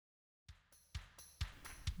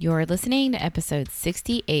You're listening to episode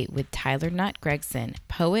 68 with Tyler Knott Gregson,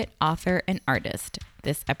 poet, author, and artist.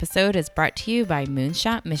 This episode is brought to you by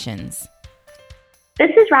Moonshot Missions. This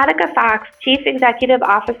is Radhika Fox, Chief Executive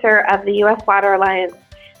Officer of the U.S. Water Alliance.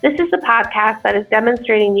 This is the podcast that is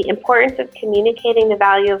demonstrating the importance of communicating the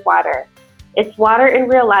value of water. It's Water in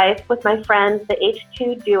Real Life with my friends, the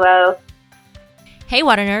H2 duo. Hey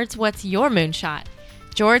water nerds, what's your moonshot?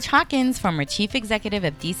 George Hawkins, former Chief Executive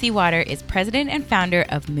of DC Water, is president and founder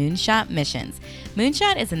of Moonshot Missions.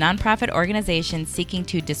 Moonshot is a nonprofit organization seeking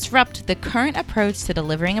to disrupt the current approach to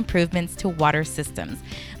delivering improvements to water systems.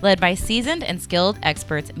 Led by seasoned and skilled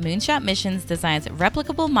experts, Moonshot Missions designs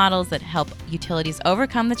replicable models that help utilities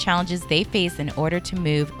overcome the challenges they face in order to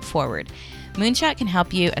move forward. Moonshot can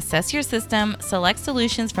help you assess your system, select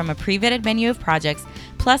solutions from a pre-vetted menu of projects,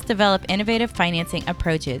 plus develop innovative financing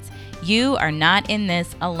approaches. You are not in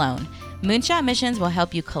this alone. Moonshot Missions will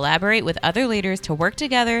help you collaborate with other leaders to work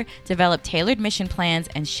together, develop tailored mission plans,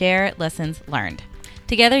 and share lessons learned.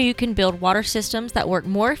 Together you can build water systems that work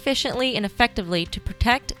more efficiently and effectively to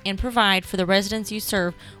protect and provide for the residents you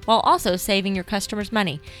serve while also saving your customers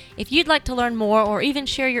money. If you'd like to learn more or even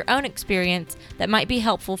share your own experience that might be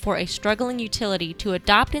helpful for a struggling utility to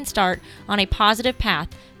adopt and start on a positive path,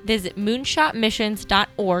 visit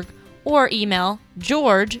moonshotmissions.org or email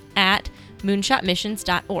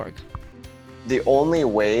george@moonshotmissions.org. The only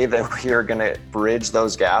way that we are going to bridge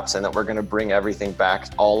those gaps and that we're going to bring everything back,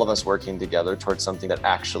 all of us working together towards something that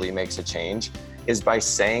actually makes a change, is by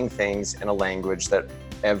saying things in a language that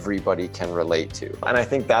everybody can relate to. And I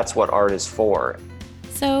think that's what art is for.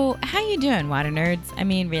 So, how you doing, water nerds? I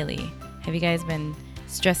mean, really, have you guys been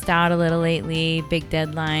stressed out a little lately? Big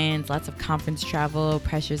deadlines, lots of conference travel,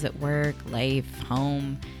 pressures at work, life,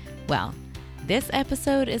 home. Well, this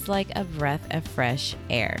episode is like a breath of fresh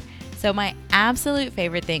air. So my absolute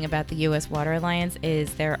favorite thing about the U.S. Water Alliance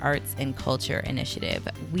is their Arts and Culture initiative.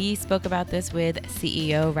 We spoke about this with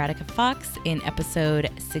CEO Radhika Fox in episode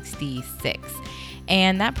 66.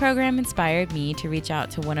 And that program inspired me to reach out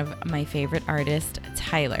to one of my favorite artists,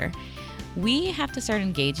 Tyler. We have to start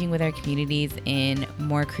engaging with our communities in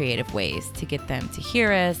more creative ways to get them to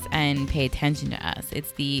hear us and pay attention to us.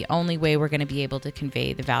 It's the only way we're going to be able to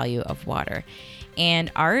convey the value of water.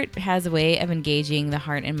 And art has a way of engaging the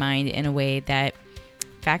heart and mind in a way that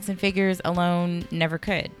facts and figures alone never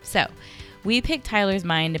could. So we picked Tyler's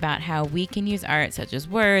mind about how we can use art such as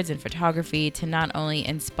words and photography to not only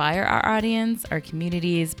inspire our audience, our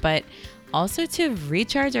communities, but also to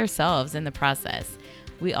recharge ourselves in the process.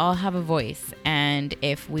 We all have a voice, and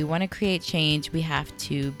if we want to create change, we have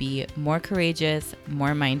to be more courageous,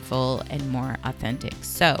 more mindful, and more authentic.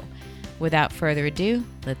 So without further ado,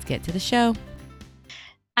 let's get to the show.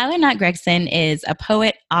 Tyler Knott Gregson is a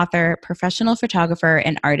poet, author, professional photographer,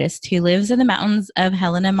 and artist who lives in the mountains of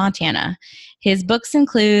Helena, Montana. His books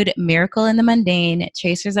include Miracle in the Mundane,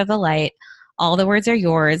 Chasers of the Light, All the Words Are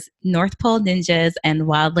Yours, North Pole Ninjas, and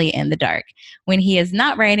Wildly in the Dark. When he is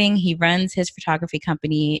not writing, he runs his photography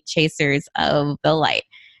company, Chasers of the Light.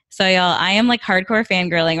 So y'all, I am like hardcore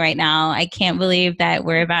fangirling right now. I can't believe that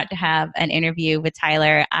we're about to have an interview with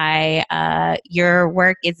Tyler. Your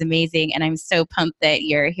work is amazing, and I'm so pumped that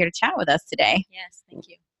you're here to chat with us today. Yes, thank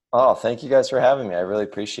you. Oh, thank you guys for having me. I really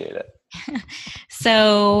appreciate it.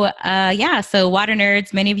 So water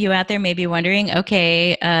nerds, many of you out there may be wondering,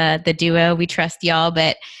 okay, the duo, we trust y'all,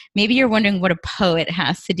 but maybe you're wondering what a poet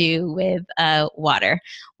has to do with water.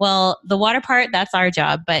 Well, the water part, that's our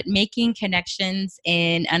job, but making connections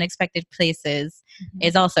in unexpected places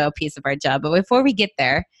is also a piece of our job. But before we get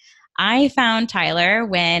there, I found Tyler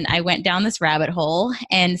when I went down this rabbit hole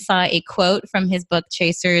and saw a quote from his book,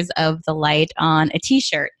 Chasers of the Light, on a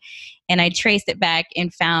t-shirt. And I traced it back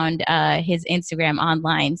and found his Instagram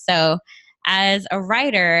online. So as a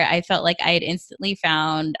writer, I felt like I had instantly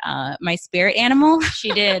found my spirit animal.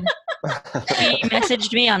 She did. She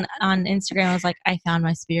messaged me on Instagram. I was like, I found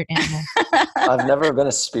my spirit animal. I've never been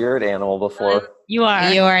a spirit animal before. You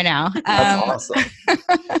are. You are now. That's awesome.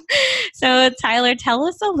 So Tyler, tell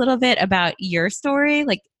us a little bit about your story.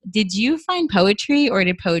 Like, did you find poetry or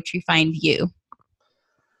did poetry find you?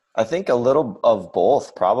 I think a little of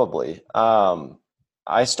both, probably.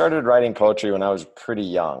 I started writing poetry when I was pretty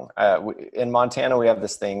young. In Montana, we have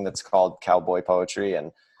this thing that's called cowboy poetry,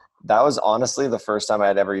 and that was honestly the first time I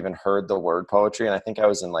had ever even heard the word poetry, and I think I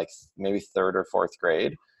was in like maybe third or fourth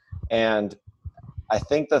grade. And I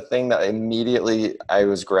think the thing that immediately I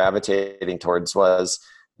was gravitating towards was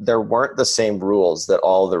there weren't the same rules that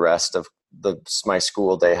all the rest of my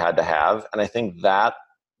school day had to have, and I think that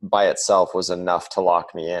by itself was enough to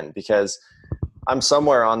lock me in, because I'm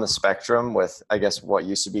somewhere on the spectrum with, I guess, what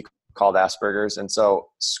used to be called Asperger's. And so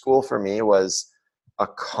school for me was a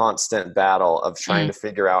constant battle of trying to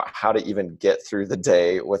figure out how to even get through the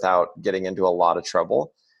day without getting into a lot of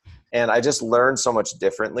trouble. And I just learned so much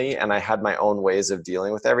differently, and I had my own ways of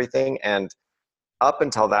dealing with everything. And up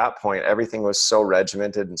until that point, everything was so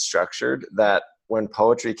regimented and structured that when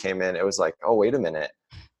poetry came in, it was like, oh, wait a minute.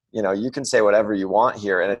 You know, you can say whatever you want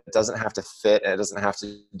here, and it doesn't have to fit, and it doesn't have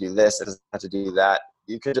to do this, it doesn't have to do that.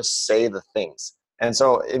 You could just say the things. And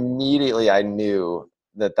so immediately I knew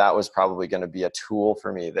that that was probably going to be a tool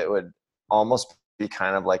for me that would almost be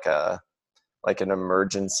kind of like an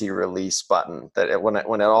emergency release button, that when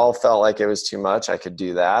it all felt like it was too much, I could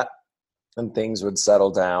do that and things would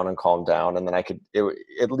settle down and calm down. And then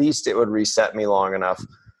at least it would reset me long enough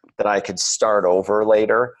that I could start over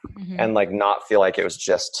later and like not feel like it was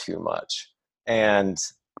just too much. And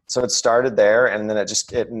so it started there, and then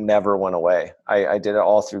it never went away. I did it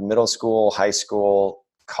all through middle school, high school,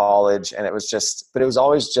 college. And it was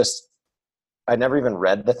always just, I never even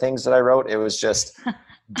read the things that I wrote. It was just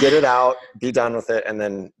get it out, be done with it. And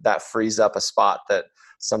then that frees up a spot that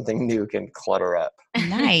something new can clutter up.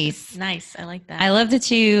 Nice. Nice. I like that. I love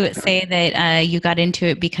that you say that you got into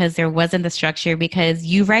it because there wasn't the structure, because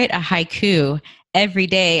you write a haiku every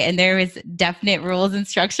day and there is definite rules and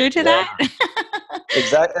structure to that.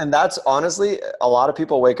 Exactly. And that's honestly, a lot of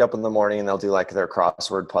people wake up in the morning and they'll do like their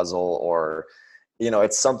crossword puzzle, or, you know,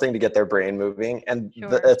 it's something to get their brain moving. And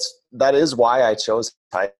that is why I chose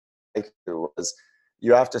haiku, was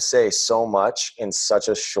you have to say so much in such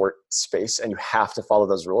a short space, and you have to follow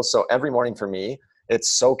those rules. So every morning for me,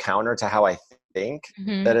 it's so counter to how I think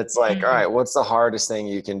that it's like, all right, what's the hardest thing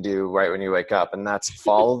you can do right when you wake up? And that's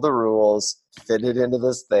follow the rules, fit it into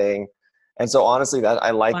this thing. And so honestly, that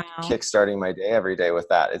I like kickstarting my day every day with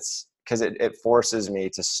that. It's because it forces me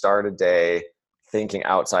to start a day thinking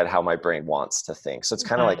outside how my brain wants to think. So it's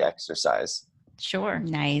kind of like exercise. Sure.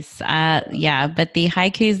 Nice. Yeah, but the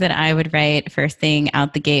haikus that I would write first thing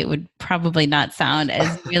out the gate would probably not sound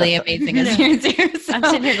as really amazing as yours do. So. I'm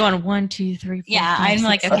sitting here going 1, 2, 3, 4. Yeah, 5, I'm 6,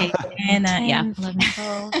 like, okay, 10, 10, 11,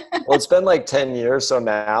 12. Well, it's been like 10 years. So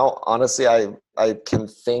now, honestly, I can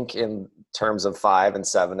think in terms of 5 and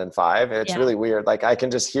 7 and 5. It's really weird. Like I can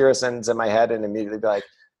just hear a sentence in my head and immediately be like,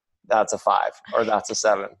 that's a 5 or that's a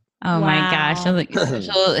 7. Oh my gosh, that's like a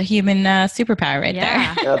special human superpower right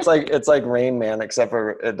there. Yeah, it's like Rain Man, except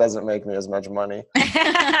for it doesn't make me as much money.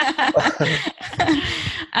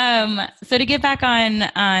 So to get back on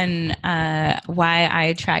why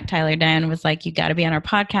I tracked Tyler down, was like, you got to be on our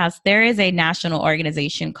podcast. There is a national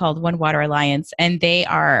organization called One Water Alliance, and they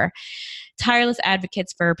are tireless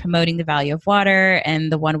advocates for promoting the value of water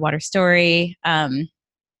and the One Water story.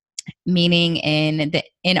 Meaning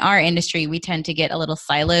in our industry, we tend to get a little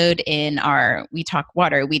siloed we talk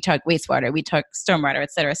water, we talk wastewater, we talk stormwater,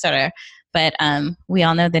 et cetera, et cetera. But we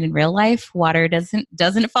all know that in real life, water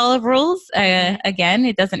doesn't follow rules. Again,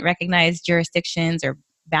 it doesn't recognize jurisdictions or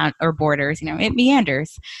borders. You know, it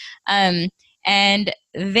meanders. And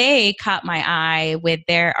they caught my eye with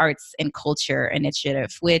their arts and culture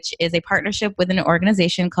initiative, which is a partnership with an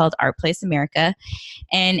organization called Art Place America.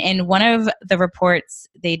 And in one of the reports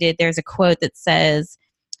they did, there's a quote that says,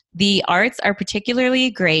 "The arts are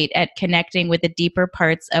particularly great at connecting with the deeper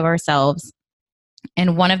parts of ourselves,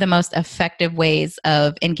 and one of the most effective ways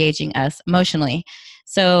of engaging us emotionally."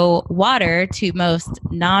 So water, to most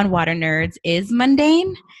non-water nerds, is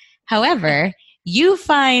mundane. However, you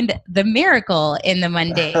find the miracle in the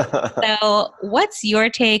mundane. So what's your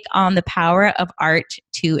take on the power of art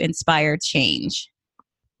to inspire change?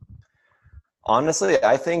 Honestly,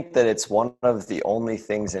 I think that it's one of the only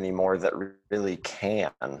things anymore that really can.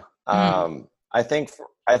 I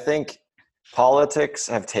think politics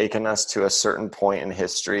have taken us to a certain point in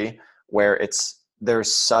history where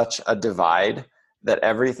there's such a divide that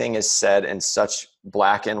everything is said in such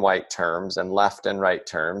black and white terms and left and right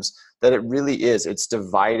terms that it really is. It's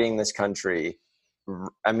dividing this country.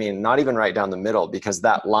 I mean, not even right down the middle, because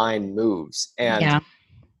that line moves. And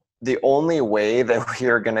the only way that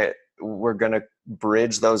we're gonna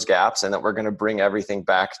bridge those gaps, and that we're gonna bring everything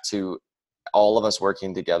back to all of us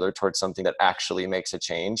working together towards something that actually makes a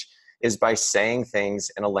change, is by saying things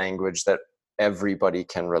in a language that everybody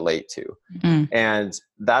can relate to. And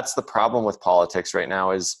that's the problem with politics right now,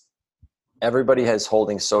 is everybody is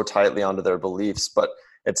holding so tightly onto their beliefs, but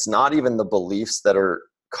it's not even the beliefs that are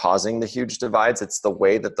causing the huge divides. It's the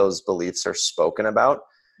way that those beliefs are spoken about.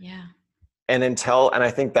 Yeah. And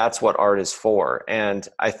I think that's what art is for. And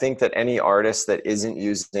I think that any artist that isn't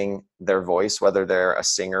using their voice, whether they're a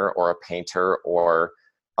singer or a painter or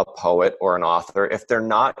a poet or an author, if they're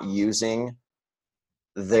not using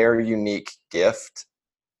their unique gift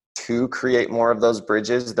to create more of those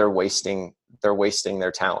bridges, they're wasting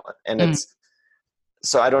their talent. And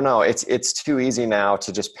so I don't know, it's too easy now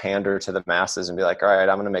to just pander to the masses and be like, all right,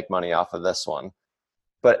 I'm going to make money off of this one.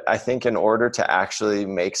 But I think in order to actually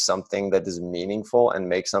make something that is meaningful and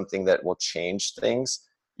make something that will change things,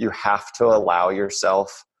 you have to allow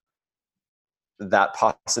yourself that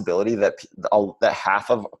possibility that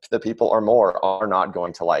half of the people or more are not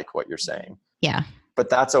going to like what you're saying. Yeah. But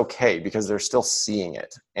that's okay because they're still seeing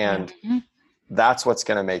it. And that's what's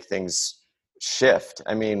going to make things shift.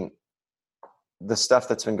 I mean, the stuff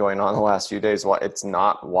that's been going on the last few days, it's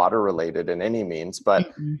not water related in any means,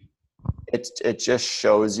 but it just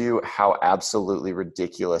shows you how absolutely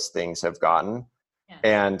ridiculous things have gotten. Yeah.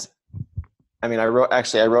 And I mean, I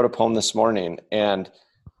wrote a poem this morning, and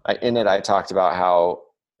in it, I talked about how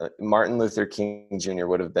Martin Luther King Jr.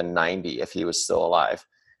 would have been 90 if he was still alive.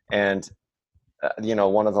 And,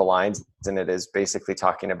 one of the lines in it is basically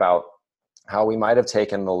talking about how we might have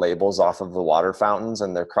taken the labels off of the water fountains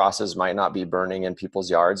and their crosses might not be burning in people's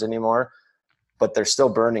yards anymore, but they're still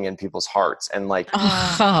burning in people's hearts. And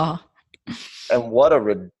and what a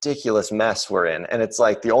ridiculous mess we're in. And it's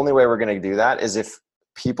like, the only way we're going to do that is if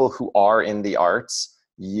people who are in the arts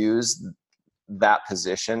use that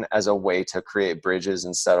position as a way to create bridges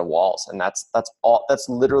instead of walls. And that's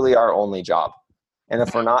literally our only job. And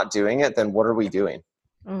if we're not doing it, then what are we doing?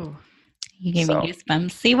 Oh, you gave me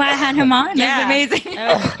goosebumps. See why I had him on? Yeah. That's amazing.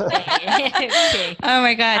 Okay. Oh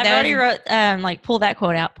my God. I already wrote, pull that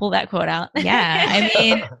quote out. Yeah. I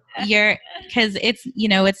mean, because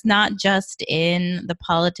it's not just in the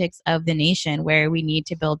politics of the nation where we need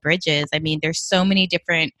to build bridges. I mean, there's so many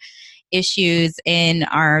different issues in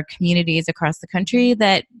our communities across the country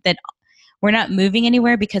that we're not moving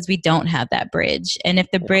anywhere because we don't have that bridge. And if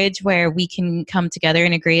the bridge where we can come together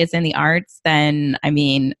and agree is in the arts, then I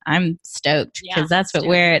mean, I'm stoked because that's what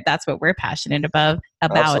we're passionate about.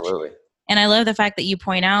 Absolutely. And I love the fact that you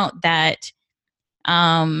point out that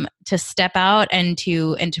to step out and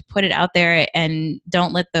to put it out there and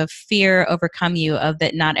don't let the fear overcome you of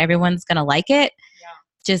that not everyone's going to like it. Yeah.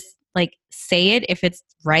 Just like say it if it's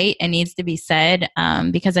right and needs to be said.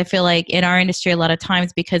 Because I feel like in our industry, a lot of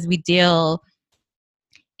times because we deal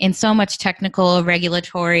in so much technical,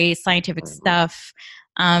 regulatory, scientific stuff,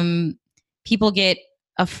 people get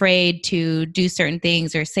afraid to do certain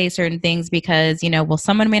things or say certain things because,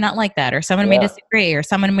 someone may not like that or someone may disagree or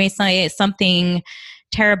someone may say something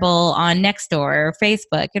terrible on Nextdoor or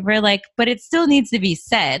Facebook. And we're like, but it still needs to be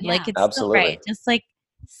said. Yeah. Like it's Absolutely. Still right. Just like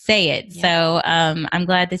say it. Yeah. So I'm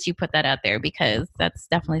glad that you put that out there because that's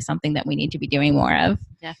definitely something that we need to be doing more of.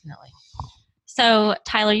 Definitely. So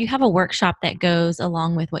Tyler, you have a workshop that goes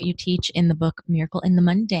along with what you teach in the book, Miracle in the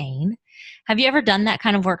Mundane. Have you ever done that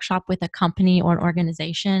kind of workshop with a company or an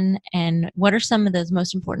organization? And what are some of those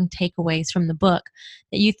most important takeaways from the book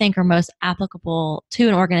that you think are most applicable to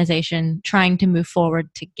an organization trying to move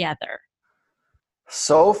forward together?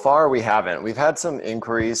 So far, we haven't. We've had some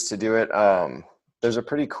inquiries to do it. There's a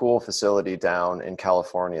pretty cool facility down in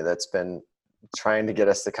California that's been trying to get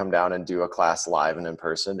us to come down and do a class live and in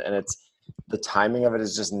person. And the timing of it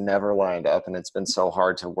is just never lined up. And it's been so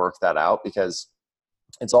hard to work that out because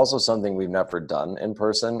it's also something we've never done in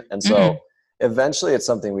person. And so eventually it's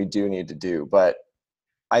something we do need to do. But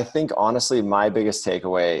I think honestly, my biggest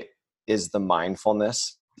takeaway is the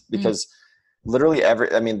mindfulness because literally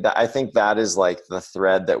I think that is like the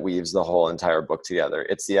thread that weaves the whole entire book together.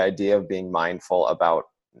 It's the idea of being mindful about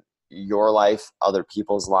your life, other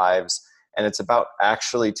people's lives. And it's about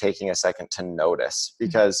actually taking a second to notice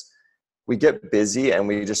because we get busy and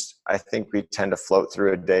I think we tend to float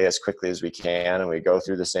through a day as quickly as we can. And we go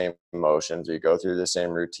through the same emotions, we go through the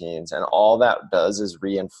same routines. And all that does is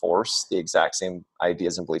reinforce the exact same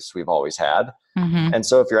ideas and beliefs we've always had. And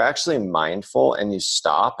so if you're actually mindful and you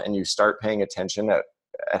stop and you start paying attention at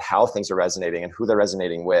how things are resonating and who they're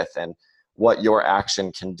resonating with and what your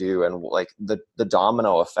action can do and like the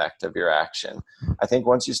domino effect of your action, I think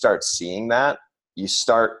once you start seeing that, you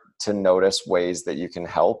start to notice ways that you can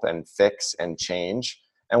help and fix and change.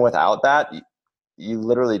 And without that, you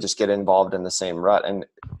literally just get involved in the same rut. And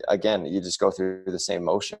again, you just go through the same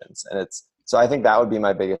motions. And so I think that would be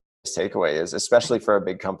my biggest takeaway is, especially for a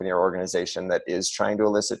big company or organization that is trying to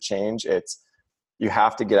elicit change, you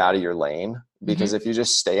have to get out of your lane because if you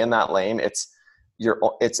just stay in that lane, it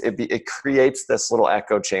creates this little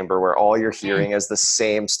echo chamber where all you're hearing is the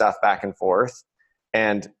same stuff back and forth.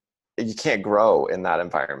 And you can't grow in that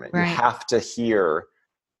environment. Right. You have to hear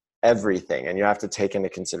everything and you have to take into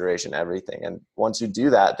consideration everything. And once you do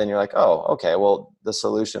that, then you're like, oh, okay, well, the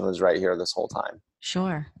solution was right here this whole time.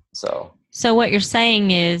 Sure. So what you're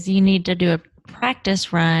saying is you need to do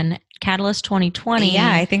practice run, Catalyst 2020.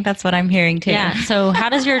 Yeah, I think that's what I'm hearing too. Yeah. So how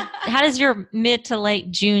does your mid to late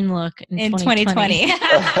June look in 2020?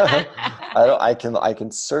 I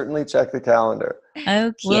can certainly check the calendar.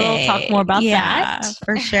 Okay. We'll talk more about that.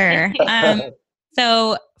 For sure.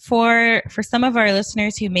 So for some of our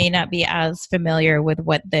listeners who may not be as familiar with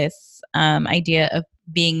what this idea of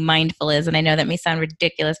being mindful is, and I know that may sound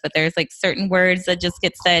ridiculous, but there's like certain words that just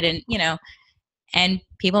get said and, and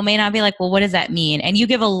people may not be like, well, what does that mean? And you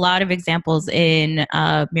give a lot of examples in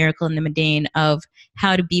Miracle in the Mundane of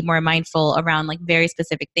how to be more mindful around like very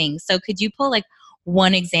specific things. So could you pull like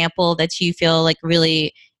one example that you feel like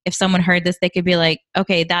really, if someone heard this, they could be like,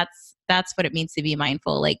 okay, that's what it means to be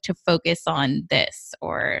mindful, like to focus on this,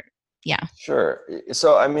 or yeah. Sure.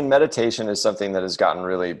 So, I mean, meditation is something that has gotten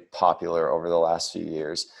really popular over the last few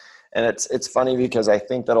years. And it's funny because I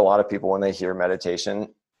think that a lot of people, when they hear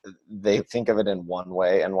meditation, they think of it in one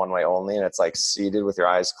way and one way only. And it's like seated with your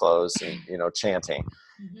eyes closed and, chanting.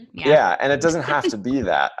 Mm-hmm. Yeah. And it doesn't have to be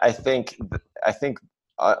that. I think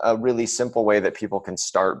a really simple way that people can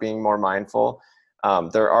start being more mindful.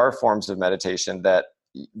 There are forms of meditation that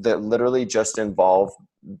literally just involve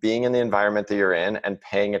being in the environment that you're in and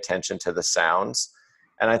paying attention to the sounds.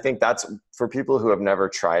 And I think that's for people who have never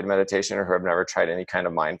tried meditation or who have never tried any kind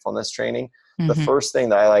of mindfulness training. Mm-hmm. The first thing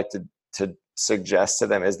that I like to suggest to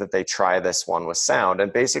them is that they try this one with sound.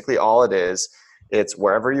 And basically all it is, it's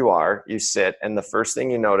wherever you are, you sit, and the first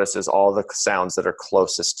thing you notice is all the sounds that are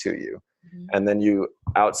closest to you. Mm-hmm. And then you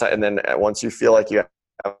outside, and then once you feel like you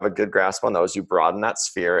have a good grasp on those, you broaden that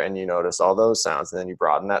sphere and you notice all those sounds, and then you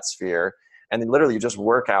broaden that sphere, and then literally you just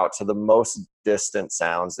work out to the most distant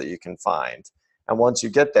sounds that you can find. And once you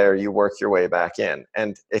get there, you work your way back in.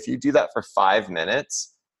 And if you do that for 5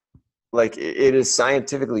 minutes, like it is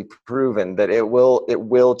scientifically proven that it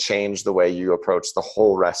will change the way you approach the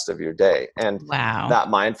whole rest of your day. And wow, that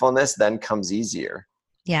mindfulness then comes easier.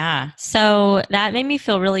 Yeah. So that made me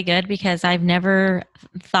feel really good because I've never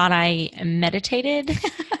thought I meditated,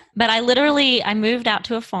 but I moved out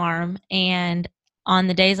to a farm, and on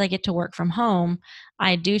the days I get to work from home,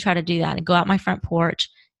 I do try to do that and go out my front porch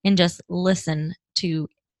and just listen to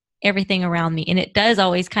everything around me. And it does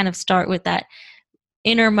always kind of start with that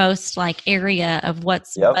innermost like area of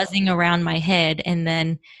what's buzzing around my head, and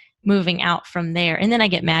then moving out from there. And then I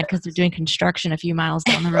get mad because they're doing construction a few miles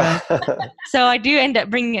down the road. So I do end up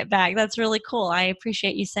bringing it back. That's really cool. I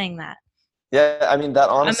appreciate you saying that. Yeah, I mean, that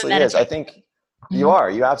honestly is. I think you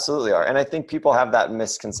absolutely are. And I think people have that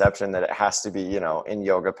misconception that it has to be, in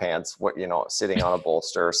yoga pants, sitting on a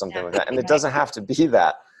bolster or something like that. And it doesn't have to be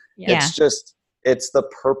that. Yeah. It's just, it's the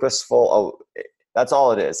purposeful, that's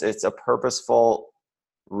all it is. It's a purposeful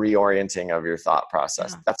reorienting of your thought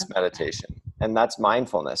process. That's meditation. And that's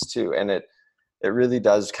mindfulness too. And it really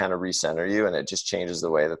does kind of recenter you, and it just changes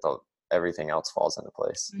the way that everything else falls into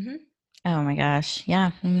place. Mm-hmm. Oh my gosh.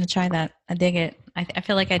 Yeah. I'm going to try that. I dig it. I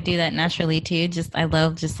feel like I do that naturally too. I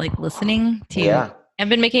love just like listening to. I've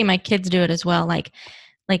been making my kids do it as well. Like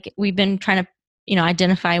we've been trying to,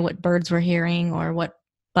 identify what birds we're hearing or what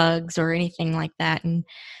bugs or anything like that. And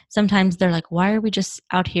sometimes they're like, why are we just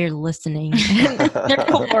out here listening? They're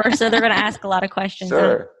poor, so they're going to ask a lot of questions.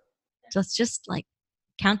 Sure. Just like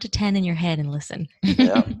count to 10 in your head and listen.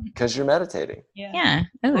 Yeah, because you're meditating. Yeah.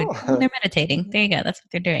 Oh, they're meditating. There you go. That's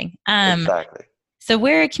what they're doing. Exactly. So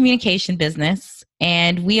we're a communication business,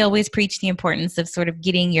 and we always preach the importance of sort of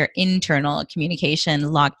getting your internal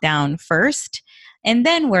communication locked down first, and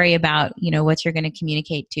then worry about, what you're going to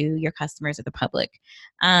communicate to your customers or the public.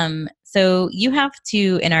 So you have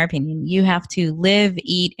to, in our opinion, you have to live,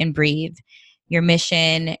 eat, and breathe your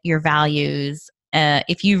mission, your values.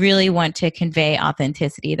 If you really want to convey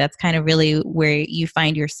authenticity, that's kind of really where you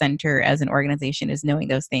find your center as an organization, is knowing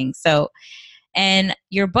those things. So, and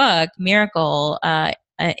your book, Miracle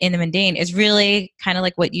in the Mundane, is really kind of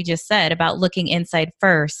like what you just said about looking inside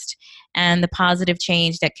first, and the positive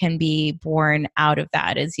change that can be born out of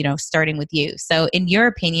that is, starting with you. So in your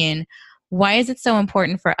opinion, why is it so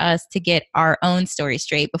important for us to get our own story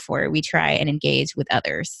straight before we try and engage with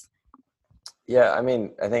others? Yeah, I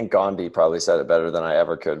mean, I think Gandhi probably said it better than I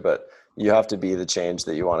ever could, but you have to be the change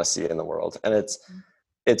that you want to see in the world. And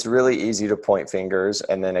it's really easy to point fingers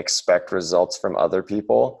and then expect results from other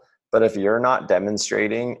people. But if you're not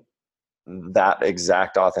demonstrating that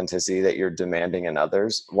exact authenticity that you're demanding in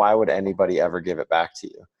others, why would anybody ever give it back to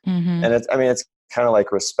you? Mm-hmm. And it's kind of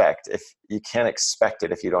like respect. If you can't expect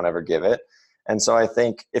it if you don't ever give it. And so I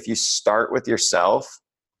think if you start with yourself,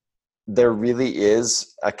 there really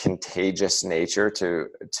is a contagious nature to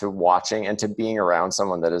watching and to being around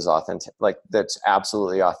someone that is authentic, like that's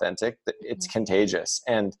absolutely authentic. It's contagious.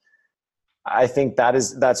 And I think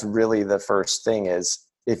that's really the first thing is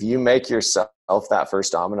if you make yourself that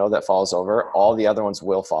first domino that falls over, all the other ones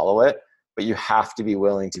will follow it, but you have to be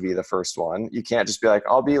willing to be the first one. You can't just be like,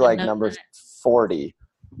 I'll be like number 40,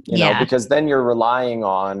 you know, because then you're relying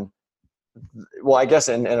on, well, I guess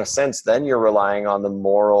in a sense, then you're relying on the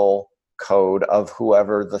moral code of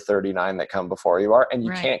whoever the 39 that come before you are, and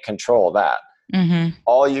you can't control that. Mm-hmm.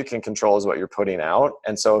 All you can control is what you're putting out.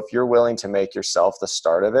 And so if you're willing to make yourself the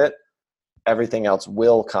start of it, everything else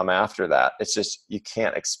will come after that. It's just, you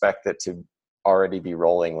can't expect it to already be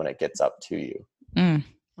rolling when it gets up to you. Mm.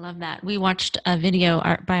 Love that. We watched a video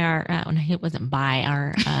by our, it wasn't by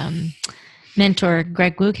our mentor,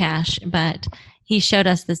 Greg Lukash, but he showed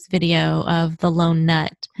us this video of the lone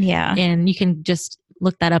nut. Yeah. And you can just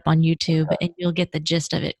look that up on YouTube and you'll get the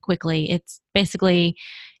gist of it quickly. It's basically,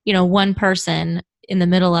 you know, one person in the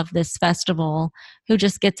middle of this festival who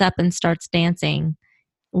just gets up and starts dancing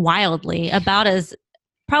wildly,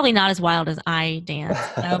 probably not as wild as I dance.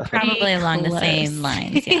 No, probably along the same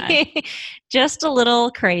lines. Yeah. Just a little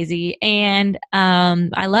crazy. And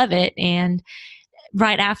I love it. And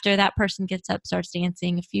right after that person gets up, starts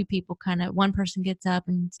dancing, one person gets up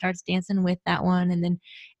and starts dancing with that one. And then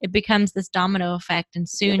it becomes this domino effect. And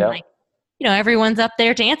soon, like, you know, everyone's up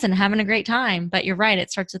there dancing, having a great time. But you're right. It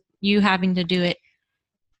starts with you having to do it,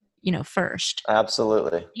 you know, first.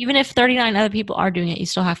 Absolutely. Even if 39 other people are doing it, you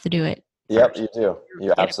still have to do it. Yep, you do.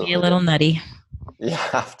 You absolutely be a little nutty. You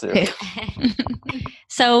have to.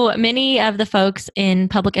 So many of the folks in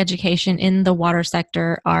public education in the water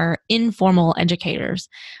sector are informal educators.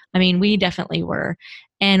 I mean, we definitely were.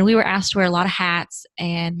 And we were asked to wear a lot of hats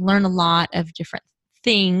and learn a lot of different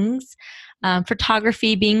things,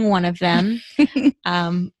 photography being one of them.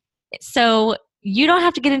 So you don't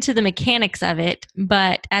have to get into the mechanics of it,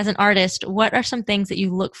 but as an artist, what are some things that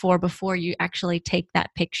you look for before you actually take that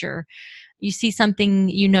picture? You see something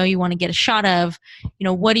you know you want to get a shot of, you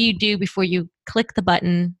know, what do you do before you click the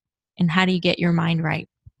button, and how do you get your mind right?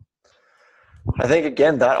 I think,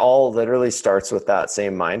 again, that all literally starts with that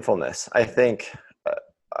same mindfulness. I think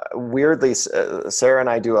weirdly, Sarah and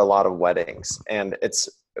I do a lot of weddings, and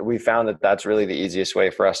we found that that's really the easiest way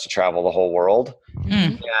for us to travel the whole world.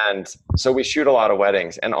 And so we shoot a lot of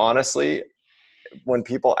weddings. And honestly, when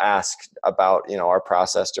people ask about, you know, our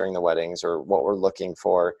process during the weddings or what we're looking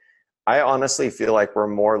for, I honestly feel like we're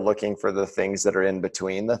more looking for the things that are in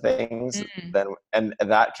between the things and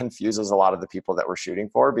that confuses a lot of the people that we're shooting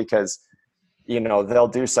for, because, you know, they'll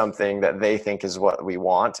do something that they think is what we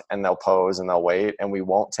want and they'll pose and they'll wait and we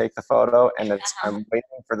won't take the photo. And I'm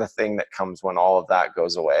waiting for the thing that comes when all of that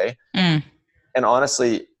goes away. And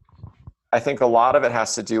honestly, I think a lot of it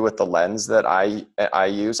has to do with the lens that I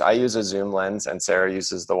use. I use a zoom lens and Sarah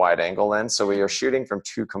uses the wide angle lens. So we are shooting from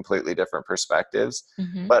two completely different perspectives,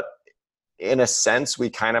 but in a sense, we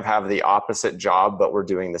kind of have the opposite job, but we're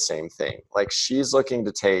doing the same thing. Like, she's looking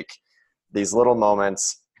to take these little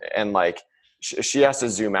moments and like, she has to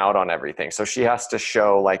zoom out on everything. So she has to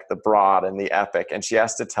show like the broad and the epic, and she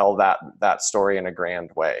has to tell that story in a grand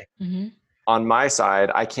way. On my side,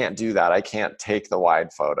 I can't do that. I can't take the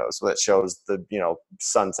wide photos that shows the, you know,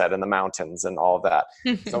 sunset and the mountains and all of that.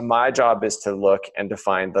 So my job is to look and to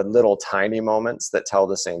find the little tiny moments that tell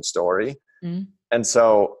the same story. And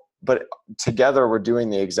so, but together we're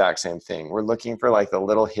doing the exact same thing. We're looking for like the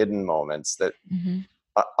little hidden moments that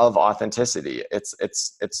of authenticity.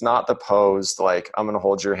 It's not the posed, like, I'm going to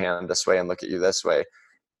hold your hand this way and look at you this way.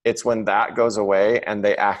 It's when that goes away and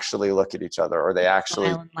they actually look at each other, or they actually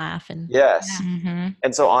smile and laugh. And yes.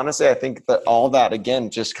 And so honestly, I think that all that, again,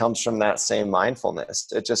 just comes from that same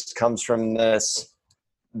mindfulness. It just comes from this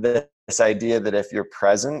idea that if you're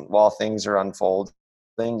present while things are unfolding,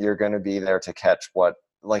 you're going to be there to catch what,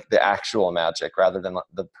 like, the actual magic rather than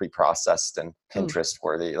the pre-processed and Pinterest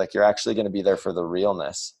worthy. Like, you're actually going to be there for the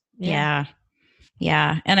realness. Yeah.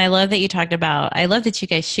 And I love that you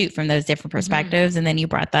guys shoot from those different perspectives. And then you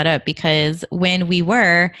brought that up because when we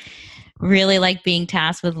were really like being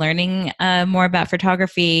tasked with learning more about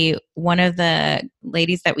photography, one of the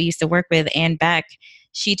ladies that we used to work with, Ann Beck,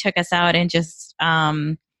 she took us out and just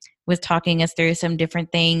was talking us through some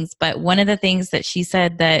different things. But one of the things that she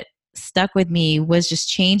said that stuck with me was just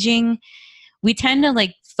changing. We tend to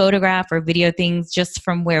like photograph or video things just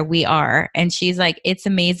from where we are. And she's like, it's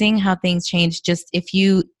amazing how things change just if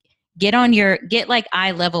you get like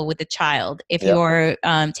eye level with a child if you're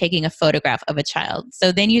taking a photograph of a child.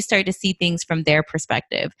 So then you start to see things from their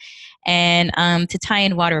perspective. And to tie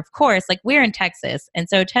in water, of course, like, we're in Texas. And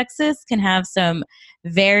so Texas can have some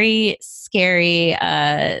very scary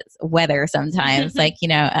weather sometimes, like, you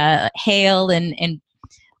know, hail and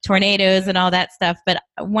tornadoes and all that stuff. But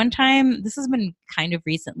one time, this has been kind of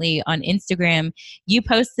recently on Instagram, you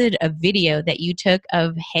posted a video that you took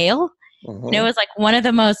of hail. And it was like one of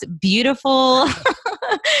the most beautiful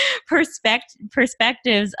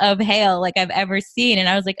perspectives of hail like I've ever seen. And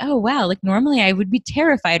I was like, oh, wow, like normally I would be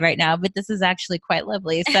terrified right now, but this is actually quite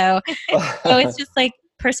lovely. So it's just like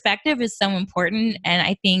perspective is so important. And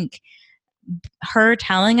I think her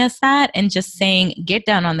telling us that and just saying, get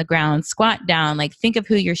down on the ground, squat down, like think of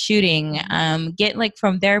who you're shooting, get like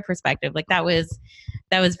from their perspective, like that was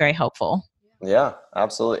very helpful. Yeah,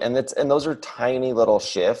 absolutely. And those are tiny little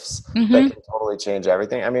shifts that can totally change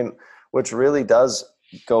everything. I mean, which really goes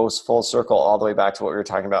full circle all the way back to what we were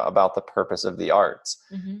talking about the purpose of the arts.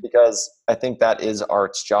 Because I think that is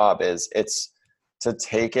art's job, it's to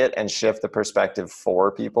take it and shift the perspective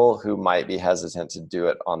for people who might be hesitant to do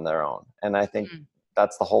it on their own. And I think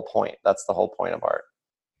that's the whole point. That's the whole point of art.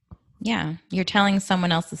 Yeah, you're telling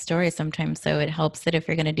someone else's story sometimes, so it helps that if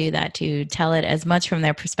you're going to do that, to tell it as much from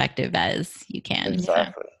their perspective as you can.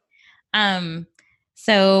 Exactly.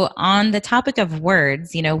 So on the topic of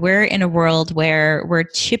words, you know, we're in a world where we're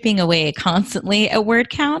chipping away constantly at word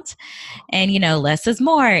count, and, you know, less is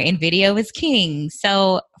more and video is king.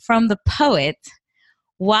 So from the poet,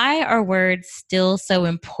 why are words still so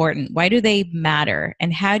important? Why do they matter?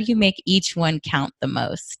 And how do you make each one count the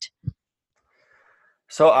most?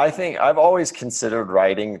 So I think I've always considered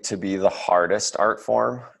writing to be the hardest art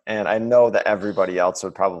form. And I know that everybody else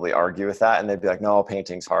would probably argue with that. And they'd be like, no,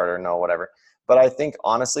 painting's harder, no, whatever. But I think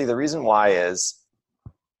honestly, the reason why is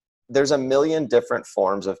there's a million different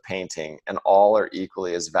forms of painting and all are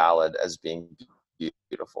equally as valid as being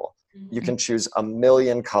beautiful. You can choose a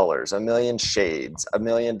million colors, a million shades, a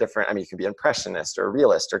million different, I mean, you can be impressionist or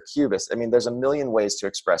realist or cubist. I mean, there's a million ways to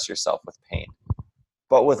express yourself with paint.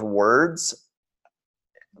 But with words,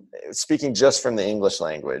 speaking just from the English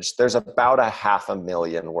language, there's about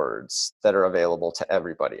 500,000 words that are available to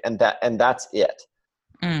everybody. And that's it.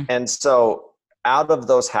 And so out of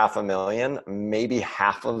those 500,000, maybe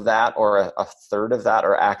half of that or a third of that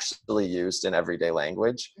are actually used in everyday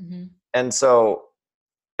language. And so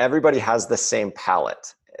everybody has the same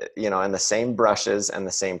palette, you know, and the same brushes and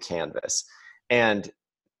the same canvas. And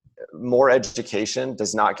more education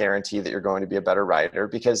does not guarantee that you're going to be a better writer,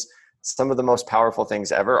 because some of the most powerful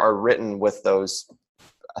things ever are written with those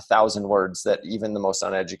 1,000 words that even the most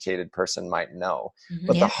uneducated person might know.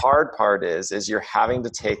 But the hard part is you're having to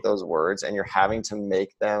take those words and you're having to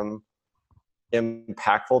make them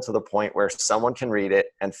impactful to the point where someone can read it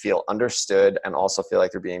and feel understood and also feel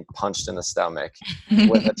like they're being punched in the stomach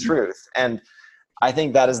with the truth. And I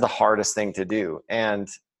think that is the hardest thing to do. And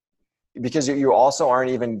because you also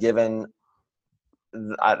aren't even given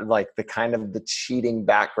like the kind of the cheating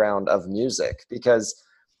background of music, because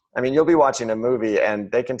I mean, you'll be watching a movie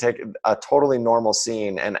and they can take a totally normal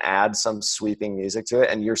scene and add some sweeping music to it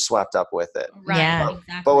and you're swept up with it. Right. Yeah.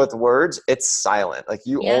 Exactly. But with words, it's silent. Like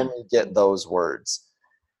you only get those words.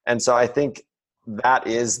 And so I think that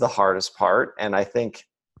is the hardest part. And I think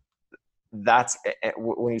that's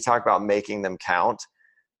when you talk about making them count,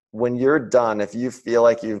 when you're done, if you feel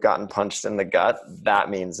like you've gotten punched in the gut, that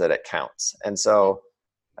means that it counts. And so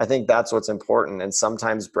I think that's what's important. And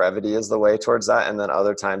sometimes brevity is the way towards that. And then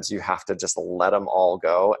other times you have to just let them all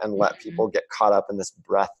go and let people get caught up in this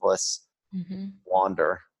breathless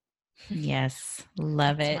wander. Yes,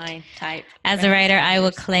 love it. My type. As a writer, I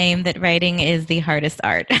will claim that writing is the hardest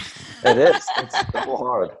art. It is. It's so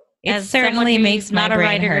hard. It As certainly someone who's makes my not a brain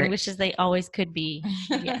writer hurt. and wishes they always could be.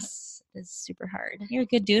 Yes, it's super hard. You're a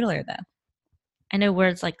good doodler, though. I know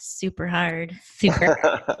words like super hard.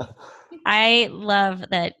 Super. I love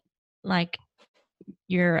that, like,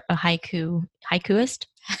 you're a haikuist, haikuer.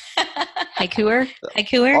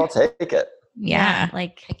 Haikuer? I'll take it. Yeah.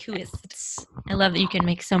 like haikuist. I love that you can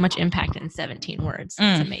make so much impact in 17 words.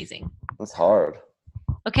 It's amazing. It's hard.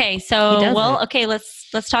 Okay, He so does it.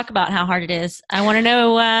 let's talk about how hard it is. I want to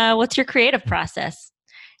know what's your creative process.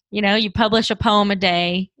 You know, you publish a poem a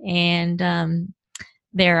day, and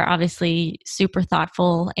they're obviously super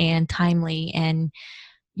thoughtful and timely, and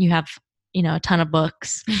you have, you know, a ton of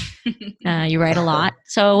books. You write a lot.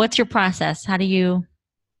 So what's your process? How do you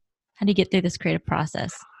get through this creative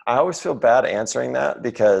process? I always feel bad answering that,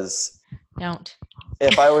 because Don't.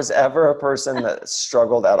 if I was ever a person that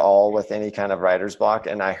struggled at all with any kind of writer's block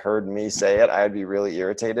and I heard me say it, I'd be really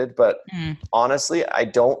irritated. But honestly, I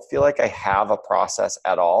don't feel like I have a process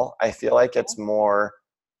at all. I feel like it's more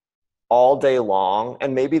all day long.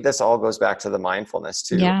 And maybe this all goes back to the mindfulness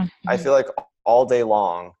too. Yeah. I feel like all day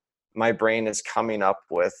long, my brain is coming up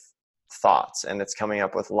with thoughts and it's coming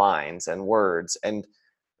up with lines and words. And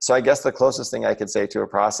So I guess the closest thing I could say to a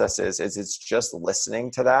process is it's just listening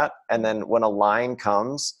to that. And then when a line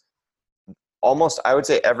comes, almost, I would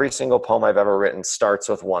say every single poem I've ever written starts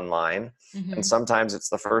with one line. Mm-hmm. And sometimes it's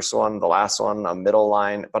the first one, the last one, a middle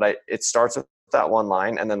line, but it starts with that one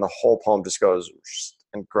line, and then the whole poem just goes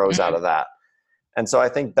and grows out of that. And so I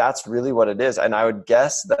think that's really what it is. And I would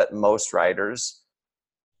guess that most writers,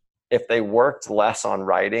 if they worked less on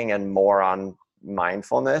writing and more on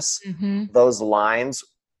mindfulness, those lines,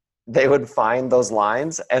 they would find those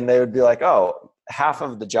lines and they would be like, oh, half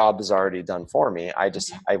of the job is already done for me. I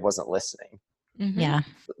wasn't listening. Yeah.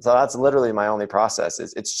 So that's literally my only process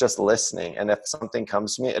is it's just listening. And if something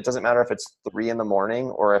comes to me, it doesn't matter if it's 3 a.m.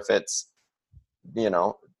 or if it's,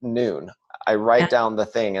 noon, I write down the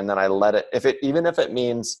thing and then I let it, even if it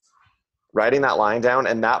means writing that line down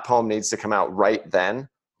and that poem needs to come out right then,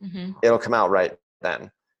 it'll come out right then.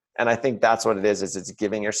 And I think that's what it is it's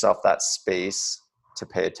giving yourself that space to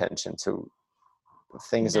pay attention to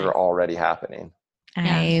things that are already happening.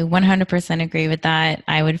 I 100% agree with that.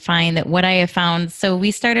 I would find that what I have found, so we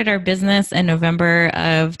started our business in November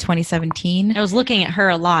of 2017. I was looking at her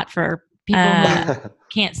a lot for people who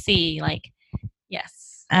can't see,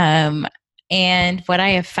 yes. And what I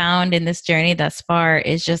have found in this journey thus far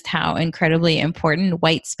is just how incredibly important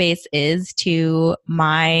white space is to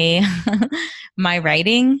my my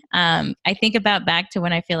writing. I think about back to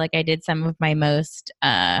when I feel like I did some of my most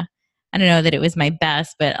I don't know that it was my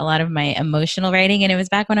best, but a lot of my emotional writing. And it was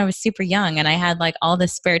back when I was super young and I had all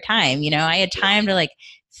this spare time. I had time to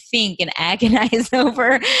think and agonize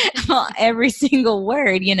over every single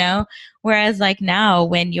word, Whereas now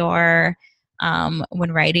when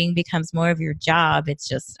when writing becomes more of your job, it's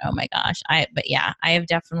just, oh my gosh. I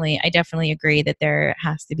definitely agree that there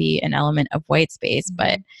has to be an element of white space,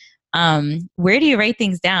 but where do you write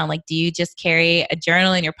things down? Do you just carry a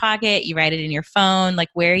journal in your pocket? You write it in your phone?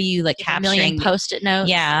 Where are you capturing? A million Post-it notes?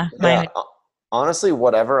 Yeah. Honestly,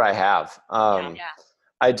 whatever I have.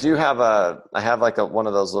 I do have I have one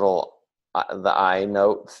of those little, the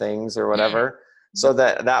iNote things or whatever. So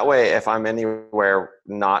that way, if I'm anywhere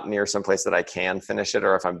not near some place that I can finish it,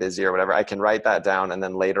 or if I'm busy or whatever, I can write that down. And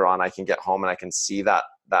then later on I can get home and I can see that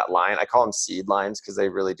line. I call them seed lines because they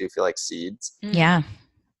really do feel like seeds. Yeah.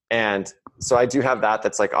 And so I do have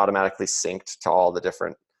that's automatically synced to all the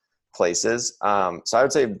different places. So I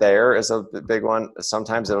would say there is a big one.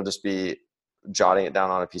 Sometimes it'll just be jotting it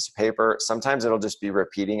down on a piece of paper. Sometimes it'll just be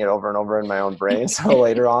repeating it over and over in my own brain. So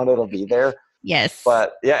later on it'll be there. Yes.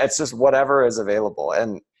 But yeah, it's just whatever is available.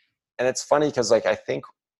 And it's funny because I think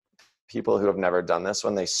people who have never done this,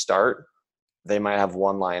 when they start, they might have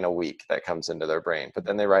one line a week that comes into their brain, but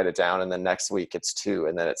then they write it down and then next week it's 2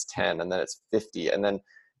 and then it's 10 and then it's 50. And then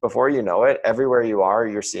before you know it, everywhere you are,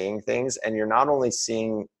 you're seeing things, and you're not only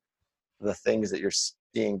seeing the things that you're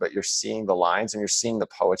seeing, but you're seeing the lines and you're seeing the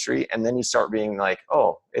poetry. And then you start being like,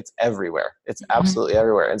 oh, it's everywhere. It's absolutely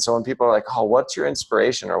everywhere. And so when people are like, oh, what's your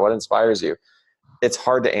inspiration or what inspires you? It's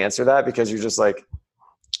hard to answer that because you're just like,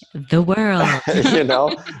 the world,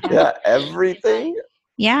 yeah, everything.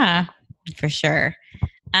 Yeah, for sure.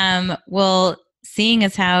 Well, seeing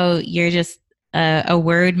as how you're just a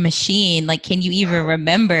word machine, can you even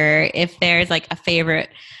remember if there's a favorite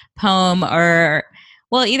poem or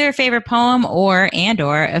either a favorite poem or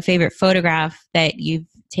a favorite photograph that you've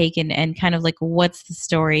taken, and kind of what's the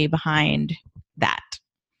story behind that?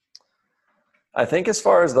 I think as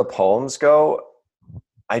far as the poems go,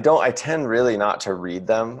 I tend really not to read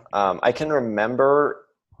them. I can remember,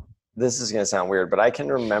 this is going to sound weird, but I can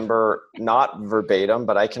remember, not verbatim,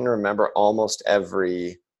 but I can remember almost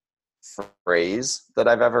every phrase that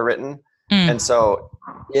I've ever written. And so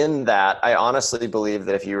in that, I honestly believe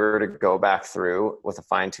that if you were to go back through with a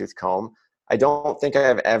fine-tooth comb, I don't think I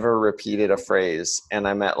have ever repeated a phrase, and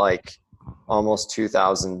I'm at almost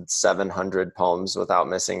 2,700 poems without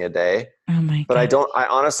missing a day. Oh my God. But I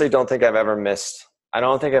honestly don't think I've ever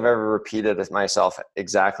repeated myself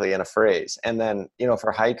exactly in a phrase. And then,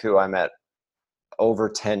 for haiku, I'm at over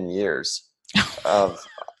 10 years of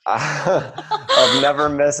never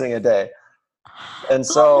missing a day. And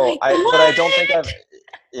so I don't think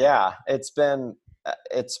it's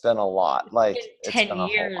been a lot. It's 10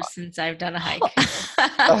 years since I've done a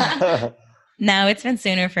haiku. No, it's been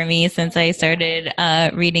sooner for me since I started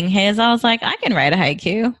reading his. I was like, I can write a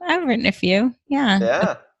haiku. I've written a few.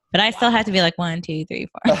 Yeah. But I still have to be 1, 2, 3,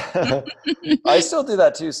 4. I still do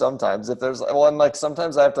that too sometimes. If there's and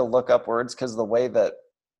sometimes I have to look up words because the way that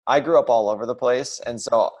I grew up all over the place. And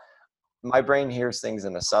so my brain hears things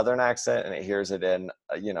in a Southern accent and it hears it in,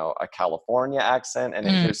 a California accent. And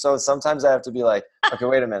it hears, so sometimes I have to be like, okay,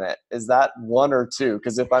 wait a minute. Is that 1 or 2?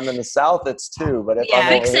 Because if I'm in the South, it's 2. But if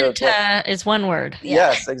I'm over here, it's like, is one word.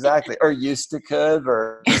 yes, exactly. Or used to could,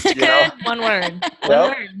 or, one word.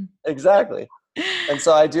 Exactly. And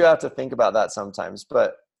so I do have to think about that sometimes.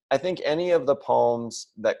 But I think any of the poems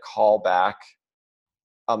that call back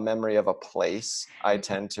a memory of a place, I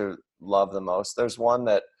tend to love the most. There's one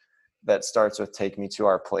that starts with "Take me to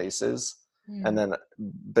our places," and then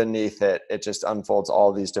beneath it, it just unfolds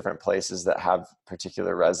all these different places that have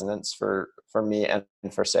particular resonance for me and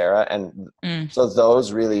for Sarah. And so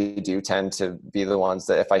those really do tend to be the ones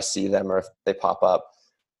that if I see them or if they pop up,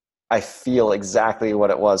 I feel exactly what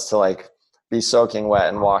it was to like be soaking wet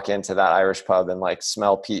and walk into that Irish pub and like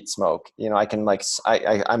smell peat smoke. I can like,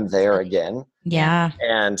 I'm there again. Yeah.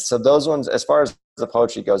 And so those ones, as far as the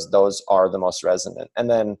poetry goes, those are the most resonant. And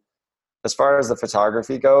then as far as the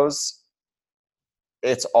photography goes,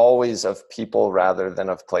 it's always of people rather than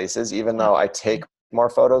of places, even though I take more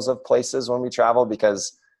photos of places when we travel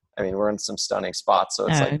because, we're in some stunning spots. So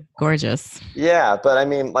it's like gorgeous. Yeah. But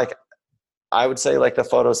like, I would say like the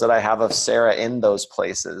photos that I have of Sarah in those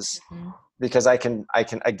places, because I can,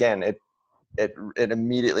 again, it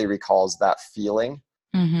immediately recalls that feeling.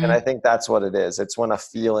 And I think that's what it is. It's when a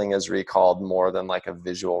feeling is recalled more than like a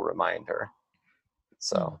visual reminder.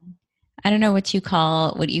 So I don't know what you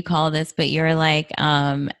call this, but you're like,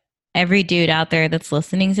 every dude out there that's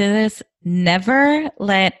listening to this, never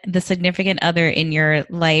let the significant other in your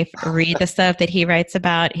life read the stuff that he writes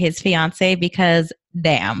about his fiance, because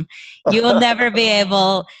damn, you will never be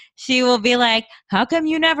able. She will be like, how come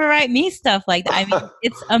you never write me stuff like that?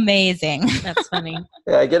 It's amazing. That's funny.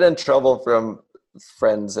 Yeah, I get in trouble from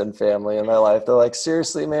friends and family in my life. They're like,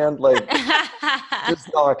 seriously, man, like just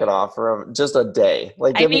knock it off for just a day.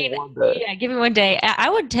 Like, give me 1 day. Yeah, give me 1 day. I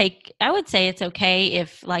would say it's okay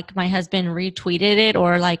if like my husband retweeted it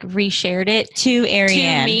or like reshared it to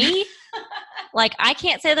Ariane. To me. Like, I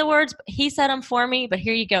can't say the words, but he said them for me, but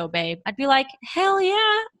here you go, babe. I'd be like, hell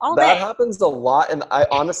yeah, all day. That happens a lot, and I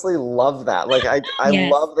honestly love that. Like, I Yes.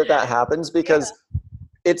 love that happens because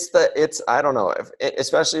it's I don't know,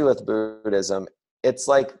 especially with Buddhism, it's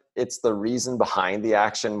like it's the reason behind the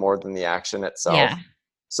action more than the action itself. Yeah.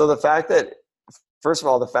 So the fact that, first of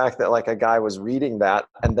all, the fact that like a guy was reading that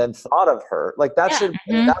and then thought of her, like that should,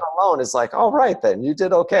 that alone is like, all right, then you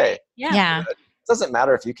did okay. Yeah. It doesn't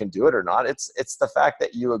matter if you can do it or not. It's the fact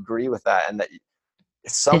that you agree with that and that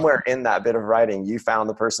somewhere in that bit of writing, you found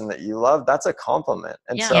the person that you love. That's a compliment.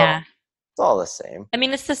 And so it's all the same.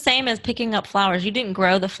 It's the same as picking up flowers. You didn't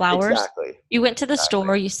grow the flowers. Exactly. You went to the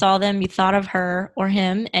store, you saw them, you thought of her or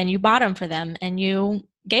him, and you bought them for them, and you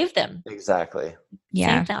gave them. Exactly.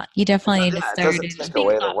 Yeah. Same thought. You definitely need to It start. doesn't take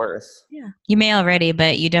away the worth. Yeah. You may already,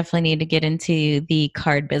 but you definitely need to get into the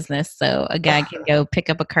card business. So a guy can go pick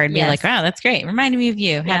up a card and be like, wow, that's great. Reminded me of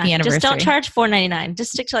you. Happy anniversary. Just don't charge $4.99.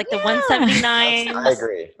 Just stick to like the $179. I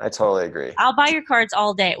agree. I totally agree. I'll buy your cards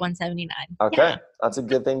all day at $179. Okay. That's a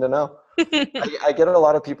good thing to know. I get a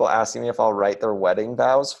lot of people asking me if I'll write their wedding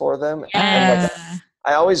vows for them. And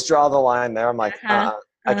I always draw the line there. I'm like,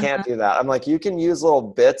 I can't do that. I'm like, you can use little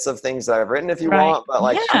bits of things that I've written if you want, but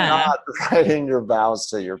like, I'm not writing your vows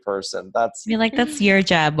to your person. That's your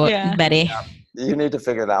job, Betty. Yeah. You need to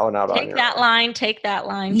figure that one out on your own. Take that line. Take that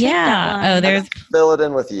line. There's fill it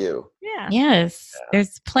in with you. Yeah. Yes. Yeah.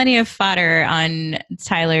 There's plenty of fodder on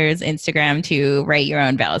Tyler's Instagram to write your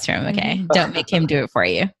own vows for him. Okay. Don't make him do it for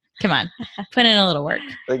you. Come on. Put in a little work.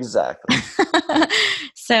 Exactly.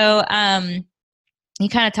 So, you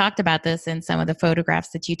kind of talked about this in some of the photographs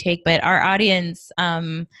that you take, but our audience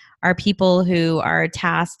are people who are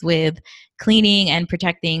tasked with cleaning and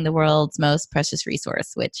protecting the world's most precious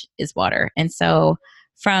resource, which is water. And so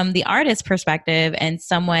from the artist's perspective and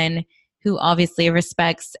someone who obviously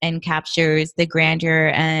respects and captures the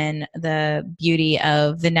grandeur and the beauty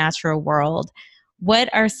of the natural world, what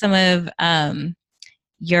are some of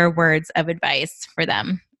your words of advice for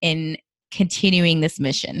them in continuing this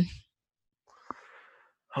mission?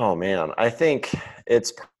 Oh man, I think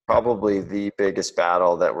it's probably the biggest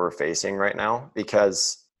battle that we're facing right now,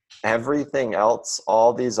 because everything else,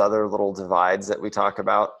 all these other little divides that we talk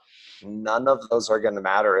about, none of those are going to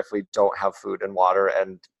matter if we don't have food and water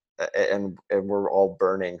and we're all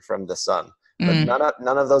burning from the sun. But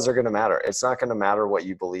none of those are going to matter. It's not going to matter what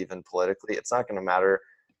you believe in politically. It's not going to matter.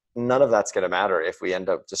 None of that's going to matter if we end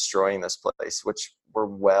up destroying this place, which we're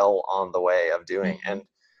well on the way of doing. And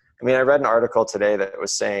I mean, I read an article today that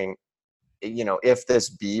was saying, if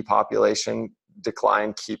this bee population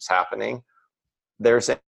decline keeps happening, they're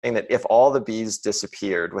saying that if all the bees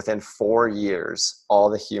disappeared within 4 years, all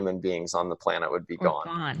the human beings on the planet would be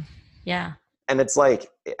gone. Yeah. And it's like,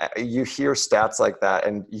 you hear stats like that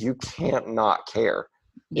and you can't not care.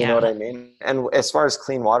 You know what I mean? And as far as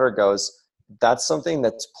clean water goes, that's something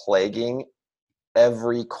that's plaguing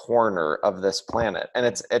every corner of this planet. And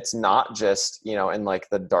it's not just, you know, in like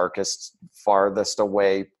the darkest, farthest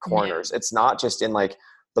away corners. It's not just in like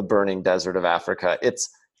the burning desert of Africa. It's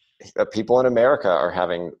people in America are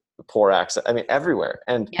having poor access. I mean, everywhere.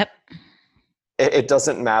 And it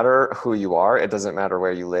doesn't matter who you are. It doesn't matter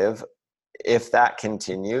where you live. If that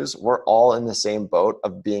continues, we're all in the same boat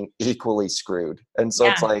of being equally screwed. And so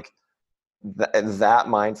it's like that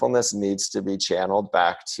mindfulness needs to be channeled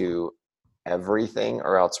back to everything,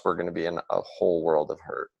 or else we're going to be in a whole world of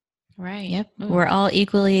hurt. Right. Yep. We're all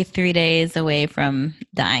equally 3 days away from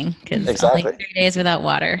dying because only 3 days without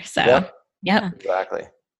water. So, yep. Exactly.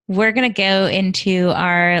 We're going to go into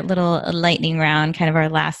our little lightning round, kind of our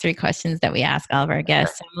last 3 questions that we ask all of our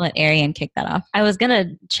guests. So I'm going to let Arian kick that off. I was going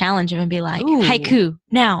to challenge him and be like, haiku,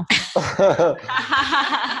 now.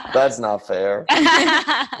 That's not fair.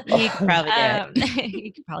 You could probably do it.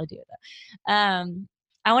 You could probably do it, though.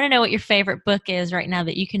 I want to know what your favorite book is right now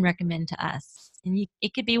that you can recommend to us. And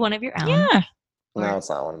it could be one of your own. Yeah. No, it's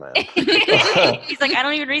not one of my own. He's like, I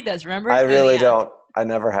don't even read those, remember? I really don't. I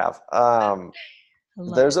never have.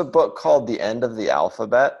 There's a book called The End of the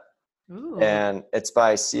Alphabet. Ooh. And it's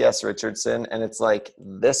by C.S. Richardson. And it's like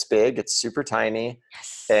this big. It's super tiny.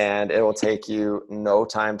 Yes. And it will take you no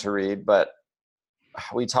time to read. But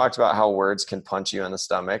we talked about how words can punch you in the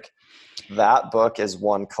stomach. That book is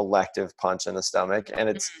one collective punch in the stomach.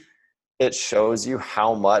 And it shows you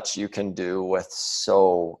how much you can do with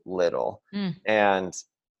so little. And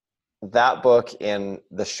that book, in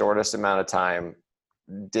the shortest amount of time,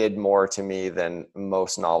 did more to me than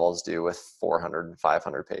most novels do with 400 and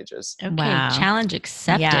 500 pages. Okay, wow. Challenge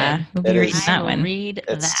accepted. Yeah, we'll be reading that one. Read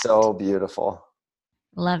it's that. So beautiful.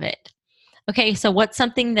 Love it. Okay, so what's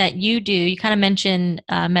something that you do? You kind of mentioned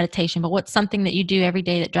meditation, but what's something that you do every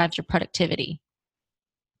day that drives your productivity?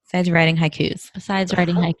 Besides writing haikus. Besides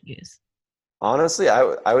writing haikus. Honestly,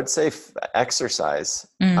 I would say exercise.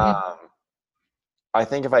 I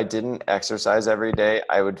think if I didn't exercise every day,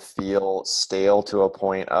 I would feel stale to a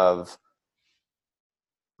point of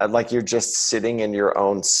like you're just sitting in your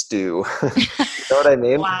own stew. You know what I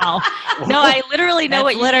mean? Wow. No, I literally know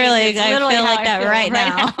what you mean. It's I literally feel how like that right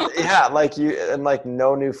now. Yeah, like like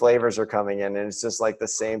no new flavors are coming in, and it's just like the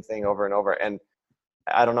same thing over and over. And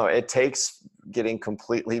I don't know, it takes getting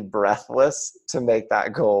completely breathless to make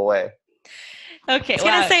that go away. Okay, I was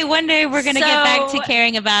going to say one day we're going to get back to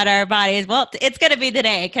caring about our bodies. Well, it's going to be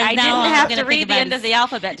today. I didn't have to read the end of the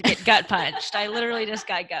alphabet to get gut punched. I literally just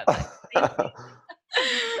got gut punched.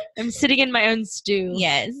 I'm sitting in my own stew.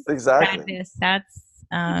 Yes. Exactly. Practice. That's,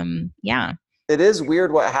 yeah. It is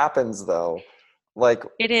weird what happens though. Like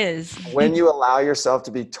it is when you allow yourself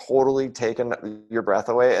to be totally taken your breath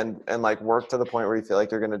away and like work to the point where you feel like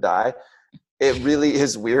you're going to die. It really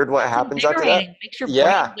is weird what happens after that. It makes your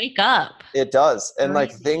brain wake up. It does. And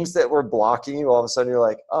like things that were blocking you, all of a sudden you're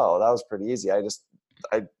like, oh, that was pretty easy. I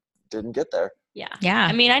didn't get there. Yeah. Yeah.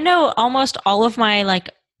 I mean, I know almost all of my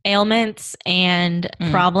like ailments and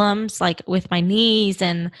problems, like with my knees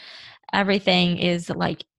and everything, is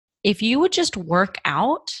like, if you would just work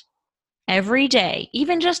out every day,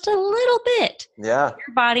 even just a little bit, your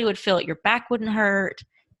body would feel it. Your back wouldn't hurt.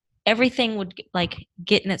 Everything would like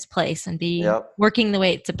get in its place and be working the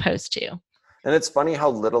way it's supposed to. And it's funny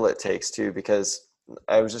how little it takes too, because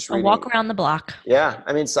I was just reading. A walk around the block. Yeah.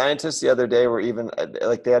 I mean, scientists the other day were even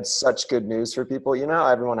like, they had such good news for people. You know how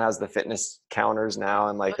everyone has the fitness counters now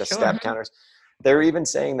and like step counters. They're even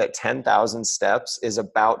saying that 10,000 steps is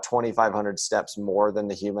about 2,500 steps more than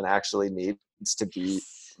the human actually needs to be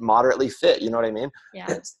moderately fit. You know what I mean?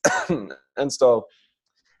 Yeah. And so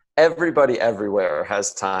everybody everywhere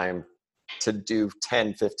has time to do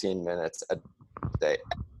 10, 15 minutes a day.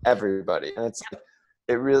 Everybody. And it's like,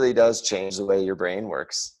 it really does change the way your brain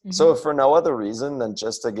works. So for no other reason than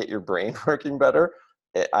just to get your brain working better,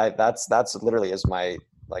 that's literally is my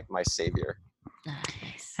savior.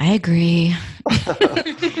 Nice. I agree.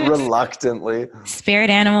 Reluctantly. Spirit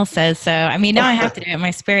animal says so. I mean, now I have to do it.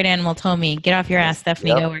 My spirit animal told me, get off your ass,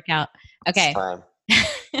 Stephanie, go work out. Okay.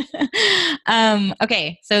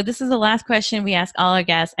 Okay, so this is the last question we ask all our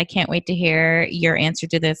guests. I can't wait to hear your answer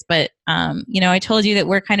to this, but I told you that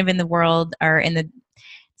we're kind of in the world or in the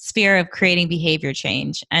sphere of creating behavior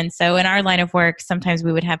change. And so in our line of work, sometimes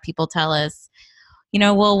we would have people tell us,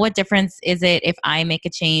 well, what difference is it if I make a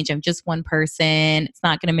change? I'm just one person. It's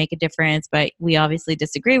not going to make a difference. But we obviously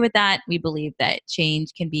disagree with that. We believe that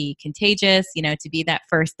change can be contagious, to be that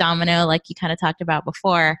first domino, like you kind of talked about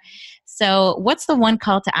before. So what's the one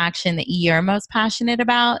call to action that you're most passionate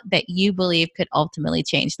about that you believe could ultimately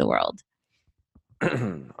change the world?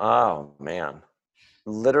 Oh, man.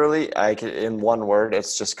 Literally, in one word,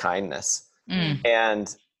 it's just kindness.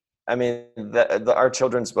 And I mean, our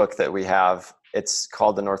children's book that we have, it's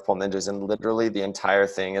called The North Pole Ninjas, and literally the entire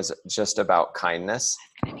thing is just about kindness.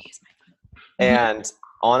 And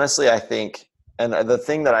honestly, I think, and the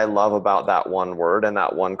thing that I love about that one word and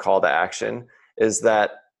that one call to action is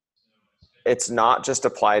that it's not just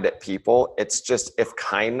applied at people. It's just, if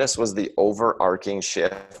kindness was the overarching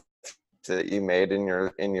shift that you made in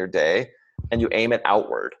your day, and you aim it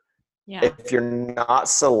outward. Yeah. If you're not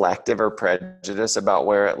selective or prejudiced about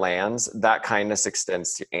where it lands, that kindness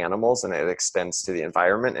extends to animals, and it extends to the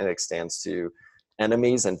environment, and it extends to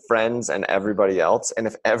enemies and friends and everybody else. And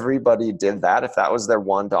if everybody did that, if that was their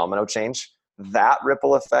one domino change, that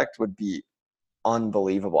ripple effect would be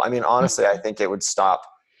unbelievable. I mean, honestly, I think it would stop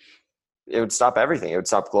everything. It would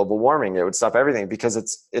stop global warming. It would stop everything, because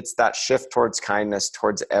it's that shift towards kindness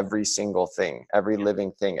towards every single thing, every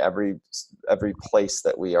living thing, every place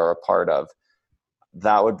that we are a part of.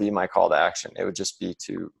 That would be my call to action. It would just be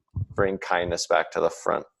to bring kindness back to the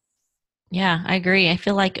front. Yeah, I agree. I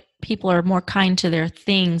feel like people are more kind to their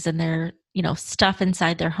things and their, stuff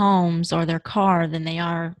inside their homes or their car than they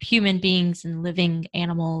are human beings and living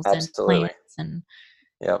animals. Absolutely. And plants. And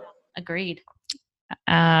yep. Agreed.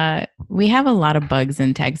 We have a lot of bugs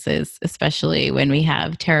in Texas, especially when we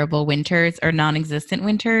have terrible winters or non-existent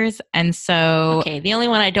winters. And so... Okay, the only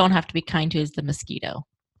one I don't have to be kind to is the mosquito.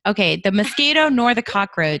 Okay, the mosquito nor the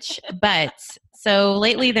cockroach. But so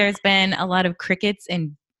lately there's been a lot of crickets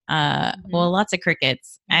and, lots of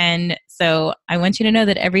crickets. And so I want you to know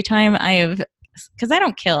that every time because I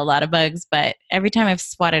don't kill a lot of bugs, but every time I've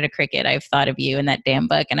swatted a cricket, I've thought of you and that damn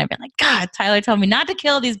bug. And I've been like, God, Tyler told me not to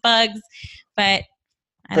kill these bugs. But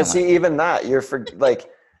even that, you're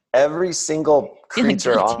every single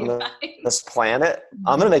creature on this planet,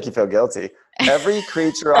 I'm going to make you feel guilty. Every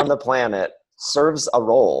creature on the planet serves a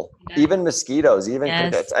role, even mosquitoes, even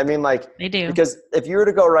crickets. I mean, they do. Because if you were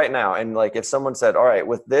to go right now and if someone said, all right,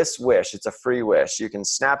 with this wish, it's a free wish, you can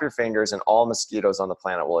snap your fingers and all mosquitoes on the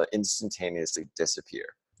planet will instantaneously disappear.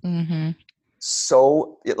 Mm-hmm.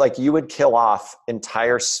 So you would kill off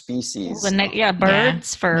entire species.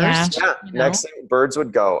 Birds first. Yeah. Next thing, birds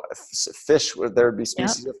would go. Fish, there would be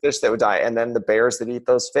species of fish that would die, and then the bears that eat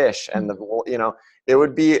those fish, and it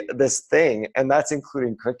would be this thing, and that's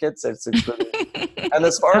including crickets. It's including, and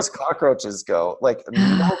as far as cockroaches go,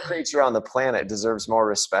 no creature on the planet deserves more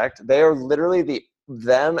respect. They are literally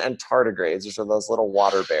them and tardigrades, which are those little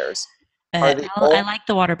water bears. I like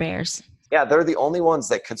the water bears. Yeah, they're the only ones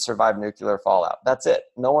that could survive nuclear fallout. That's it.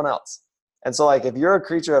 No one else. And so, if you're a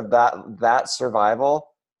creature of that survival,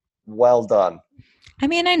 well done. I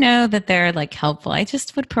mean, I know that they're helpful. I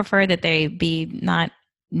just would prefer that they be not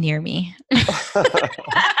near me.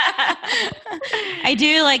 I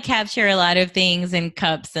do capture a lot of things in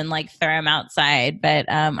cups and throw them outside. But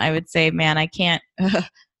I would say, man, I can't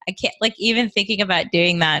even thinking about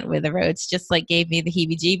doing that with a roach just gave me the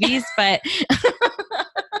heebie-jeebies. But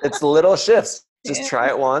it's little shifts. Just try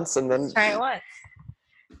it once, and then try it once.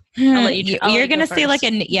 You're gonna see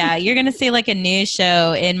you're gonna see a news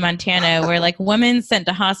show in Montana where women sent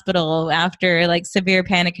to hospital after severe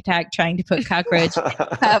panic attack trying to put cockroach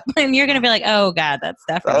up, and you're gonna be like, oh God, that's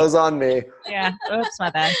definitely that was on me. Yeah, oops, my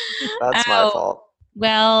bad. That's my fault.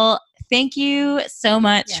 Well, thank you so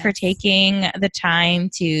much for taking the time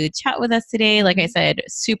to chat with us today. Like I said,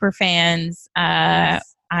 super fans. I'm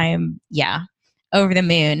over the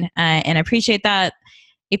moon, and I appreciate that.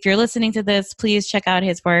 If you're listening to this, please check out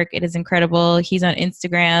his work. It is incredible. He's on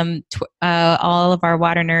Instagram, all of our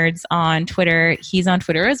water nerds on Twitter. He's on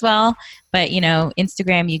Twitter as well. But,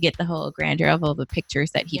 Instagram, you get the whole grandeur of all the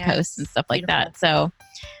pictures that he posts and stuff like that. So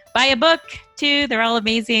buy a book, too. They're all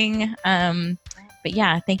amazing. But,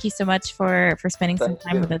 thank you so much for spending some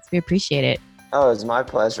time with us. We appreciate it. Oh, it was my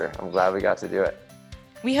pleasure. I'm glad we got to do it.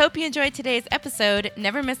 We hope you enjoyed today's episode.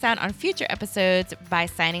 Never miss out on future episodes by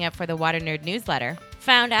signing up for the Water Nerd newsletter.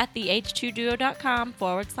 Found at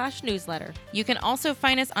theh2duo.com/newsletter. You can also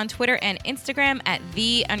find us on Twitter and Instagram at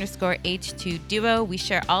 @the_H2duo. We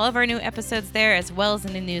share all of our new episodes there as well as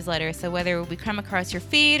in the newsletter. So whether we come across your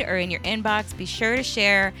feed or in your inbox, be sure to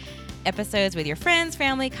share episodes with your friends,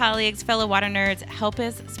 family, colleagues, fellow water nerds. Help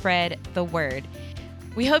us spread the word.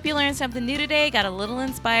 We hope you learned something new today, got a little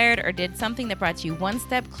inspired, or did something that brought you one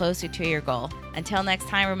step closer to your goal. Until next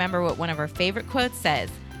time, remember what one of our favorite quotes says: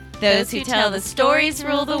 "Those who tell the stories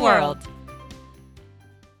rule the world."